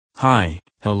Hi,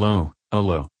 hello,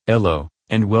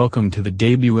 and welcome to the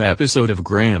debut episode of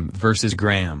Graeme vs.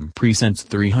 Graeme presents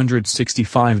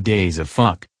 365 Days of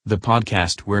Fuck, the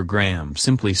podcast where Graeme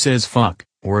simply says fuck,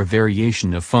 or a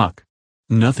variation of fuck.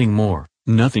 Nothing more,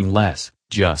 nothing less,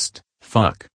 just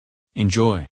fuck.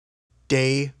 Enjoy.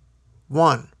 Day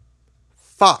 1.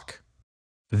 Fuck.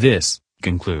 This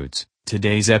concludes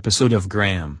today's episode of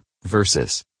Graeme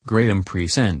vs. Graeme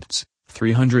presents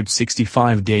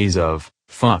 365 Days of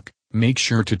Fuck. Make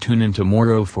sure to tune in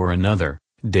tomorrow for another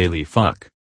daily fuck.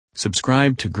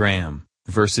 Subscribe to Graeme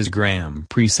vs. Graeme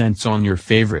presents on your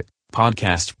favorite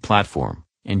podcast platform,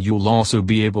 and you'll also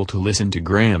be able to listen to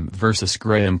Graeme vs.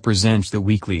 Graeme presents the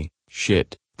weekly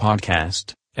shit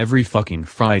podcast every fucking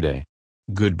Friday.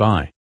 Goodbye.